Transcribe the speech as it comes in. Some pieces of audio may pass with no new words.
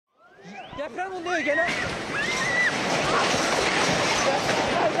Deprem oluyor gene.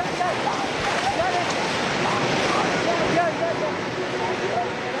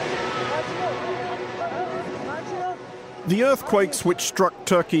 The earthquakes which struck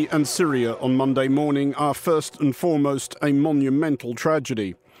Turkey and Syria on Monday morning are first and foremost a monumental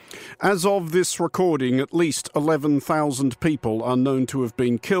tragedy. As of this recording, at least 11,000 people are known to have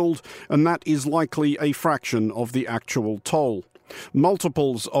been killed, and that is likely a fraction of the actual toll.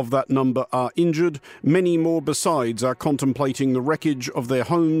 Multiples of that number are injured. Many more besides are contemplating the wreckage of their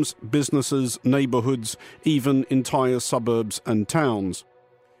homes, businesses, neighbourhoods, even entire suburbs and towns.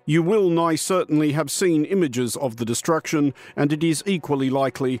 You will nigh certainly have seen images of the destruction, and it is equally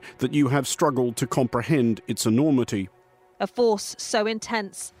likely that you have struggled to comprehend its enormity. A force so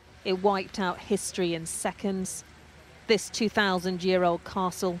intense it wiped out history in seconds. This 2,000-year-old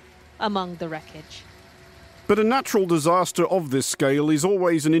castle among the wreckage. But a natural disaster of this scale is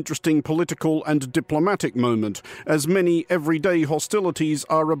always an interesting political and diplomatic moment, as many everyday hostilities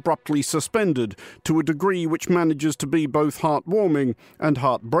are abruptly suspended to a degree which manages to be both heartwarming and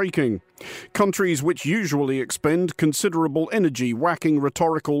heartbreaking. Countries which usually expend considerable energy whacking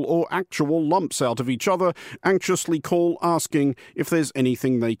rhetorical or actual lumps out of each other anxiously call asking if there's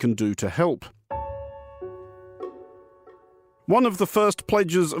anything they can do to help. One of the first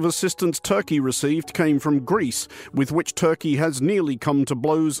pledges of assistance Turkey received came from Greece, with which Turkey has nearly come to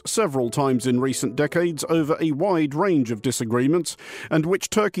blows several times in recent decades over a wide range of disagreements, and which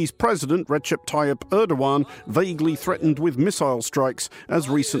Turkey's President Recep Tayyip Erdogan vaguely threatened with missile strikes as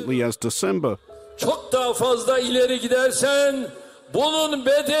recently as December. Çok daha fazla ileri gidersen bunun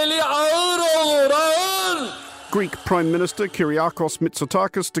bedeli ağır olur, ağır. Greek Prime Minister Kyriakos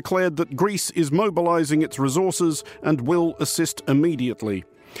Mitsotakis declared that Greece is mobilising its resources and will assist immediately.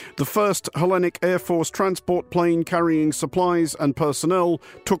 The first Hellenic Air Force transport plane carrying supplies and personnel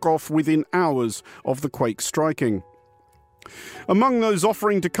took off within hours of the quake striking. Among those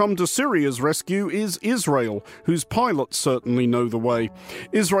offering to come to Syria's rescue is Israel, whose pilots certainly know the way.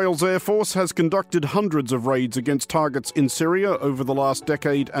 Israel's Air Force has conducted hundreds of raids against targets in Syria over the last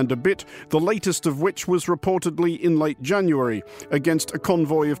decade and a bit, the latest of which was reportedly in late January, against a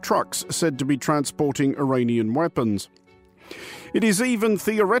convoy of trucks said to be transporting Iranian weapons. It is even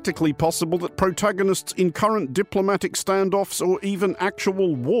theoretically possible that protagonists in current diplomatic standoffs or even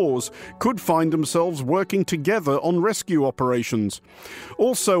actual wars could find themselves working together on rescue operations.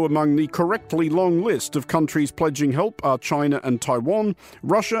 Also among the correctly long list of countries pledging help are China and Taiwan,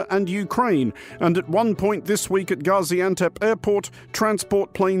 Russia and Ukraine, and at one point this week at Gaziantep Airport,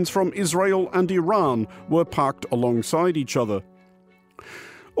 transport planes from Israel and Iran were parked alongside each other.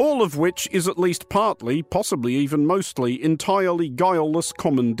 All of which is at least partly, possibly even mostly, entirely guileless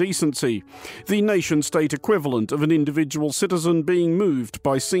common decency, the nation-state equivalent of an individual citizen being moved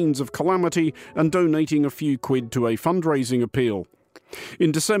by scenes of calamity and donating a few quid to a fundraising appeal.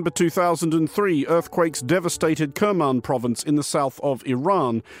 In December 2003, earthquakes devastated Kerman province in the south of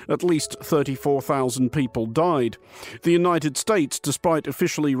Iran. At least 34,000 people died. The United States, despite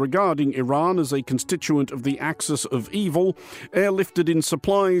officially regarding Iran as a constituent of the axis of evil, airlifted in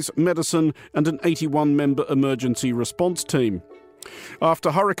supplies, medicine, and an 81-member emergency response team.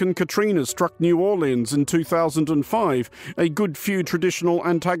 After Hurricane Katrina struck New Orleans in 2005, a good few traditional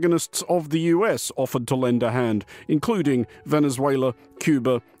antagonists of the US offered to lend a hand, including Venezuela,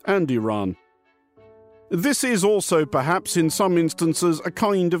 Cuba, and Iran. This is also, perhaps in some instances, a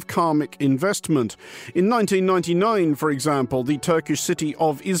kind of karmic investment. In 1999, for example, the Turkish city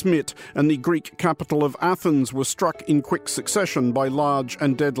of Izmit and the Greek capital of Athens were struck in quick succession by large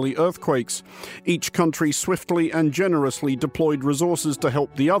and deadly earthquakes. Each country swiftly and generously deployed resources to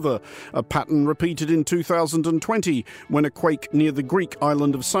help the other, a pattern repeated in 2020 when a quake near the Greek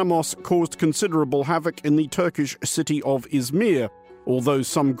island of Samos caused considerable havoc in the Turkish city of Izmir. Although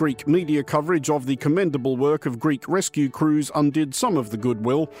some Greek media coverage of the commendable work of Greek rescue crews undid some of the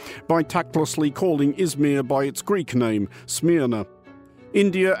goodwill by tactlessly calling Izmir by its Greek name, Smyrna.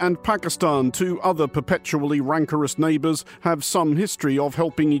 India and Pakistan, two other perpetually rancorous neighbours, have some history of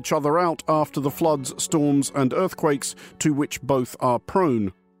helping each other out after the floods, storms and earthquakes to which both are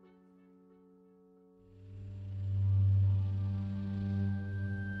prone.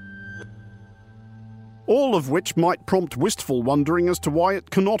 All of which might prompt wistful wondering as to why it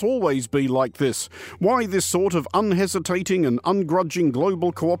cannot always be like this, why this sort of unhesitating and ungrudging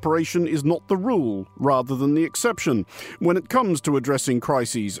global cooperation is not the rule, rather than the exception, when it comes to addressing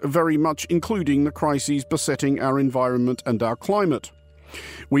crises, very much including the crises besetting our environment and our climate.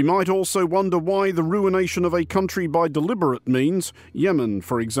 We might also wonder why the ruination of a country by deliberate means, Yemen,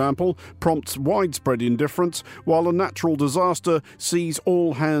 for example, prompts widespread indifference, while a natural disaster sees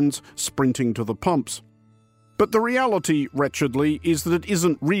all hands sprinting to the pumps. But the reality, wretchedly, is that it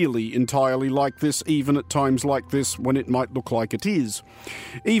isn't really entirely like this, even at times like this when it might look like it is.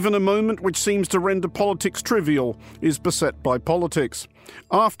 Even a moment which seems to render politics trivial is beset by politics.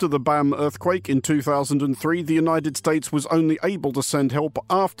 After the Bam earthquake in 2003, the United States was only able to send help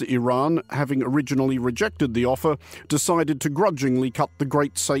after Iran, having originally rejected the offer, decided to grudgingly cut the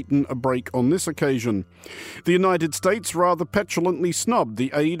Great Satan a break on this occasion. The United States rather petulantly snubbed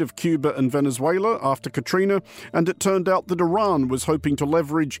the aid of Cuba and Venezuela after Katrina, and it turned out that Iran was hoping to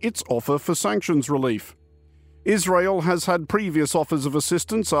leverage its offer for sanctions relief. Israel has had previous offers of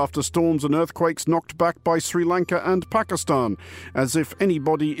assistance after storms and earthquakes knocked back by Sri Lanka and Pakistan, as if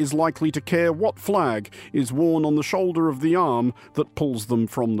anybody is likely to care what flag is worn on the shoulder of the arm that pulls them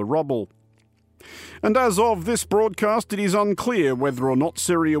from the rubble. And as of this broadcast, it is unclear whether or not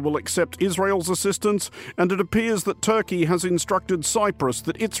Syria will accept Israel's assistance, and it appears that Turkey has instructed Cyprus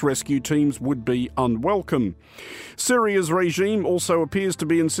that its rescue teams would be unwelcome. Syria's regime also appears to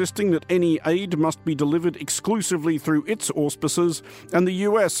be insisting that any aid must be delivered exclusively through its auspices, and the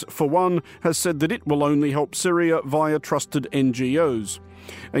US, for one, has said that it will only help Syria via trusted NGOs.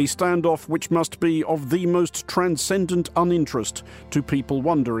 A standoff which must be of the most transcendent uninterest to people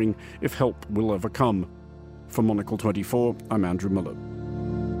wondering if help will ever come. For Monocle 24, I'm Andrew Muller.